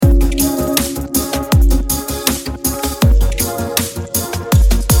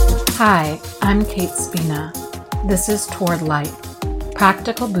Hi, I'm Kate Spina. This is Toward Light,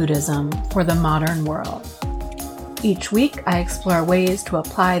 Practical Buddhism for the Modern World. Each week, I explore ways to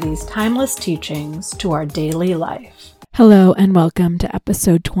apply these timeless teachings to our daily life. Hello and welcome to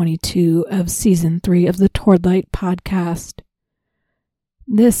episode 22 of season 3 of the Toward Light podcast.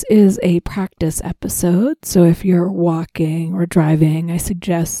 This is a practice episode, so if you're walking or driving, I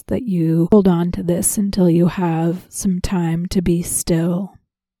suggest that you hold on to this until you have some time to be still.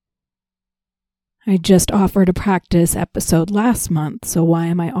 I just offered a practice episode last month, so why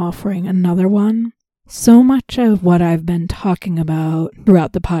am I offering another one? So much of what I've been talking about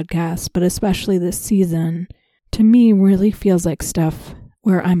throughout the podcast, but especially this season, to me really feels like stuff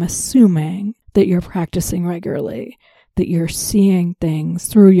where I'm assuming that you're practicing regularly, that you're seeing things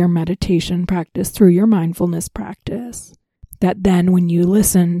through your meditation practice, through your mindfulness practice, that then when you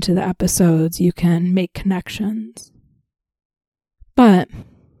listen to the episodes, you can make connections. But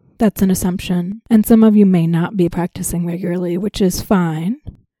that's an assumption, and some of you may not be practicing regularly, which is fine,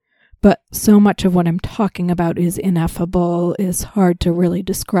 but so much of what I'm talking about is ineffable, is hard to really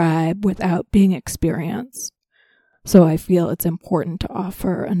describe without being experienced. So I feel it's important to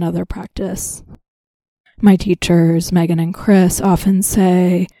offer another practice. My teachers, Megan and Chris, often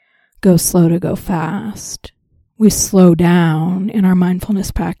say, go slow to go fast. We slow down in our mindfulness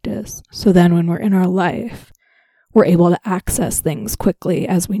practice, so then when we're in our life, we're able to access things quickly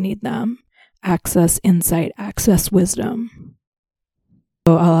as we need them, access insight, access wisdom.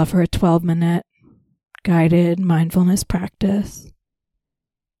 So I'll offer a 12-minute guided mindfulness practice.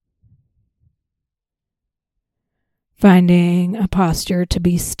 Finding a posture to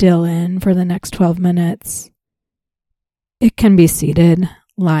be still in for the next 12 minutes. It can be seated,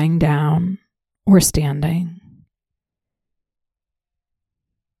 lying down, or standing.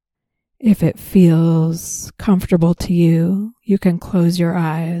 If it feels comfortable to you, you can close your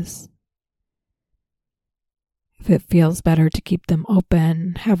eyes. If it feels better to keep them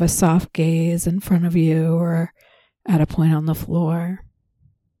open, have a soft gaze in front of you or at a point on the floor.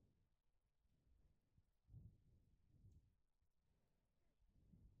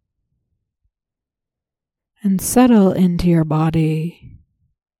 And settle into your body.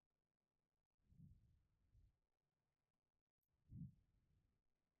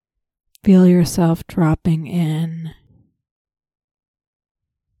 Feel yourself dropping in.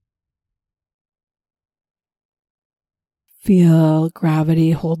 Feel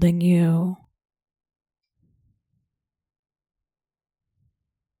gravity holding you.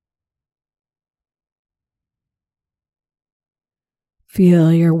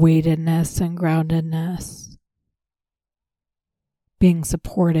 Feel your weightedness and groundedness, being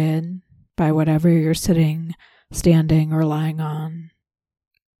supported by whatever you're sitting, standing, or lying on.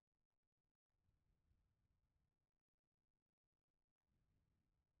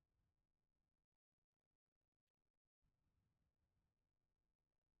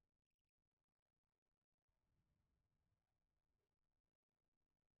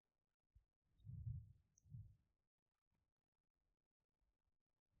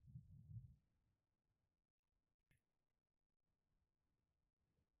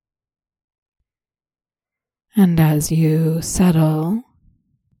 And as you settle,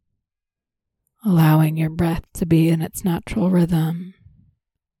 allowing your breath to be in its natural rhythm,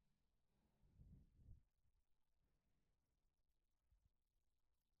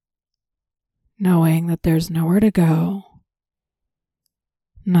 knowing that there's nowhere to go,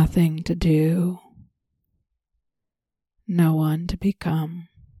 nothing to do, no one to become.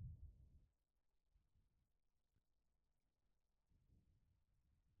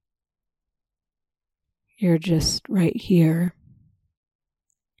 You're just right here,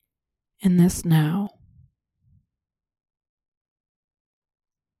 in this now.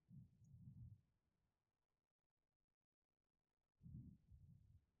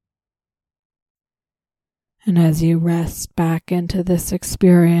 And as you rest back into this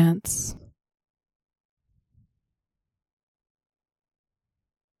experience,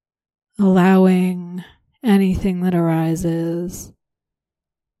 allowing anything that arises,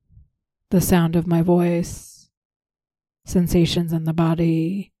 the sound of my voice, sensations in the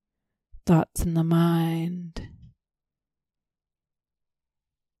body, thoughts in the mind,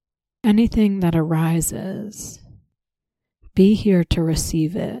 anything that arises, be here to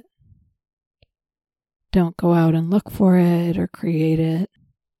receive it. Don't go out and look for it or create it.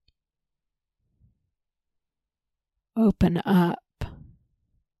 Open up.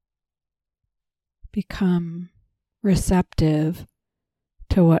 Become receptive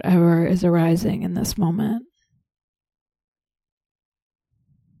to whatever is arising in this moment.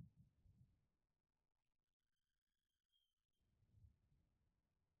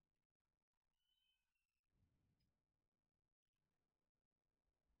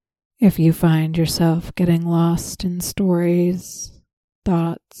 If you find yourself getting lost in stories,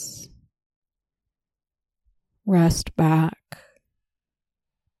 thoughts, rest back.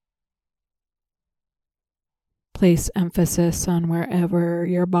 Place emphasis on wherever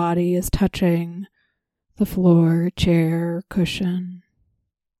your body is touching the floor, chair, cushion.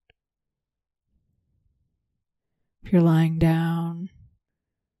 If you're lying down,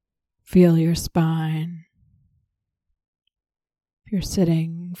 feel your spine. If you're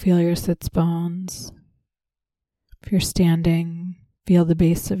sitting, feel your sits bones. If you're standing, feel the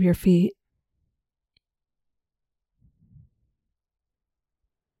base of your feet.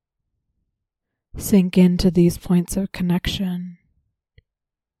 Sink into these points of connection.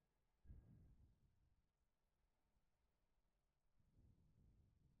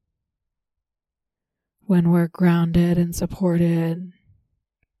 When we're grounded and supported,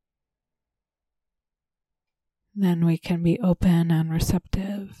 then we can be open and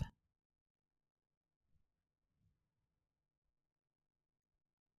receptive.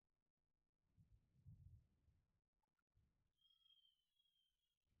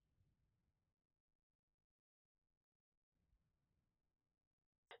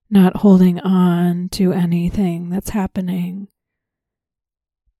 Not holding on to anything that's happening,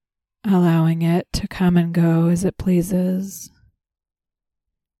 allowing it to come and go as it pleases.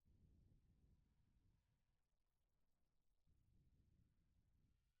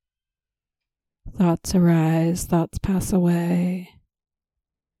 Thoughts arise, thoughts pass away.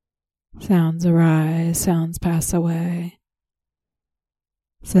 Sounds arise, sounds pass away.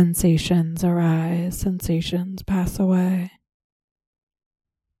 Sensations arise, sensations pass away.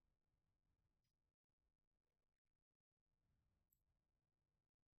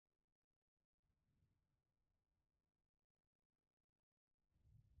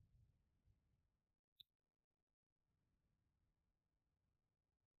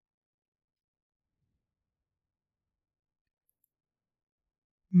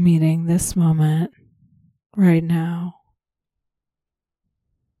 Meeting this moment right now.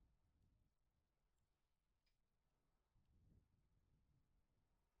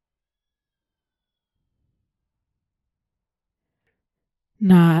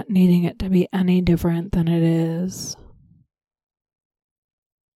 Not needing it to be any different than it is.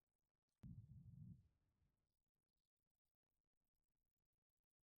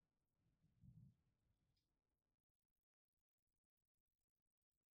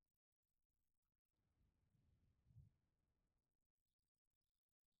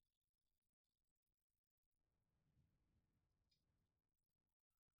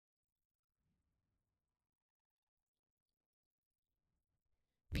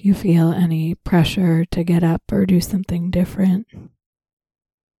 If you feel any pressure to get up or do something different,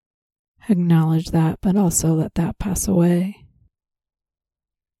 acknowledge that, but also let that pass away.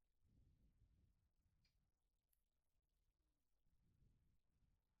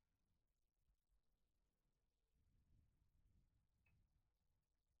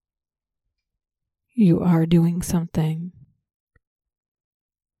 You are doing something.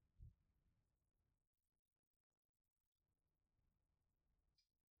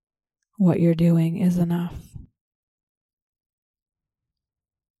 What you're doing is enough.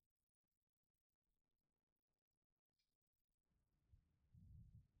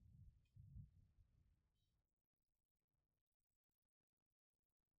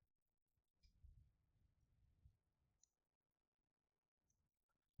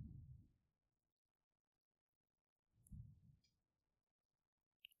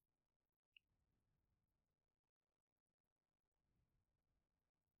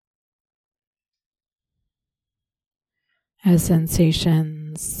 As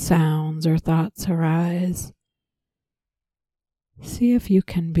sensations, sounds, or thoughts arise, see if you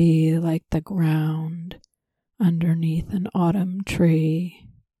can be like the ground underneath an autumn tree,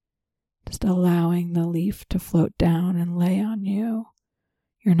 just allowing the leaf to float down and lay on you.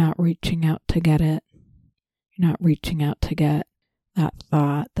 You're not reaching out to get it. You're not reaching out to get that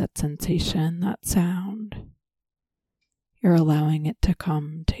thought, that sensation, that sound. You're allowing it to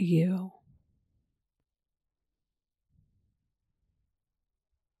come to you.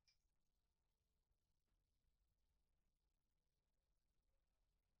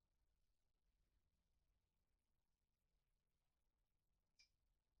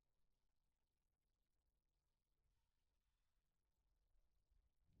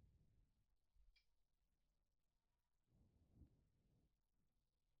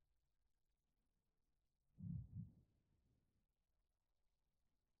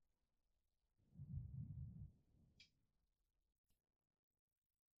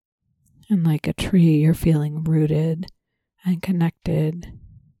 And like a tree, you're feeling rooted and connected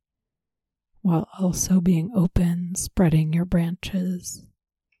while also being open, spreading your branches,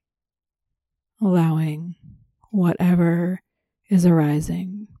 allowing whatever is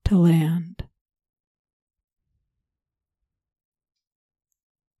arising to land.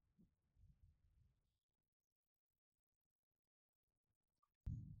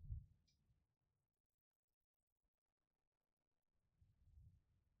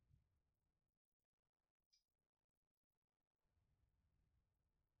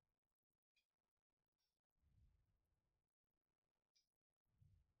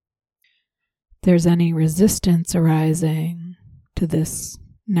 If there's any resistance arising to this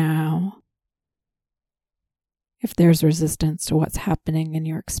now, if there's resistance to what's happening in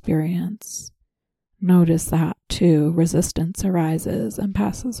your experience, notice that too. Resistance arises and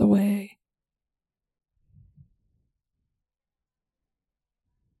passes away.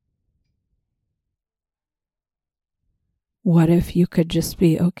 What if you could just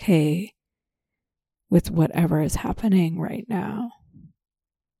be okay with whatever is happening right now?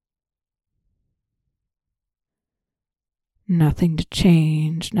 Nothing to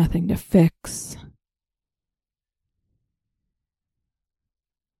change, nothing to fix.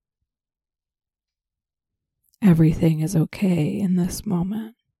 Everything is okay in this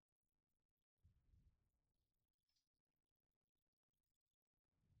moment.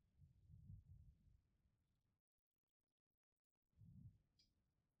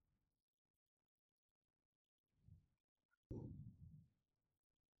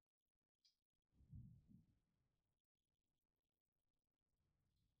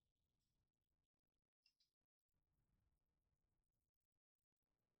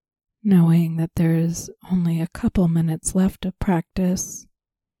 Knowing that there's only a couple minutes left of practice,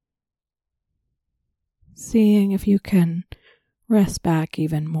 seeing if you can rest back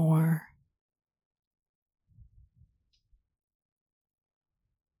even more.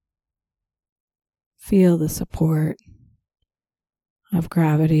 Feel the support of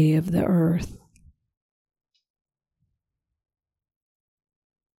gravity of the earth.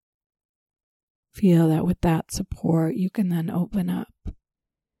 Feel that with that support you can then open up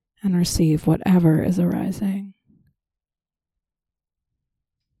and receive whatever is arising.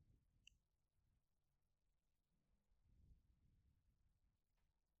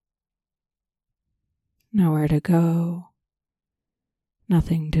 Nowhere to go,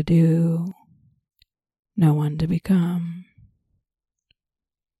 nothing to do, no one to become.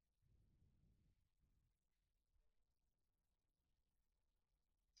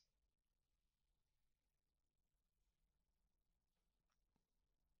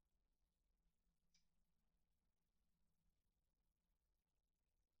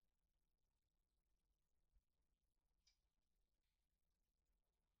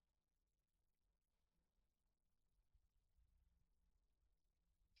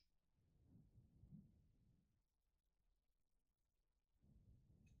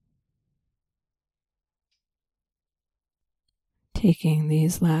 Taking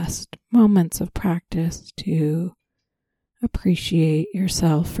these last moments of practice to appreciate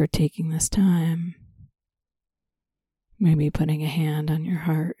yourself for taking this time. Maybe putting a hand on your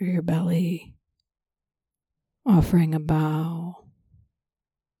heart or your belly, offering a bow,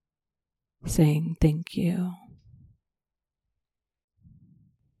 saying thank you.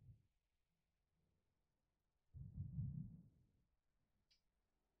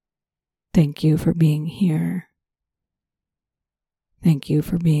 Thank you for being here. Thank you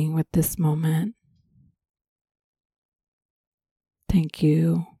for being with this moment. Thank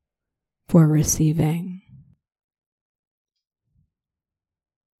you for receiving.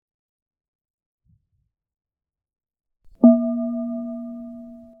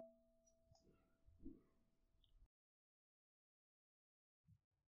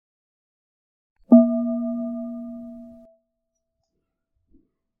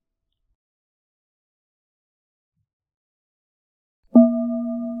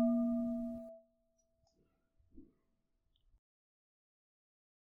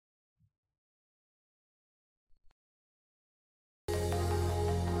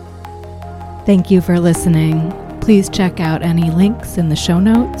 Thank you for listening. Please check out any links in the show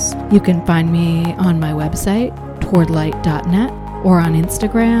notes. You can find me on my website, towardlight.net, or on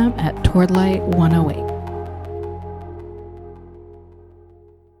Instagram at towardlight108.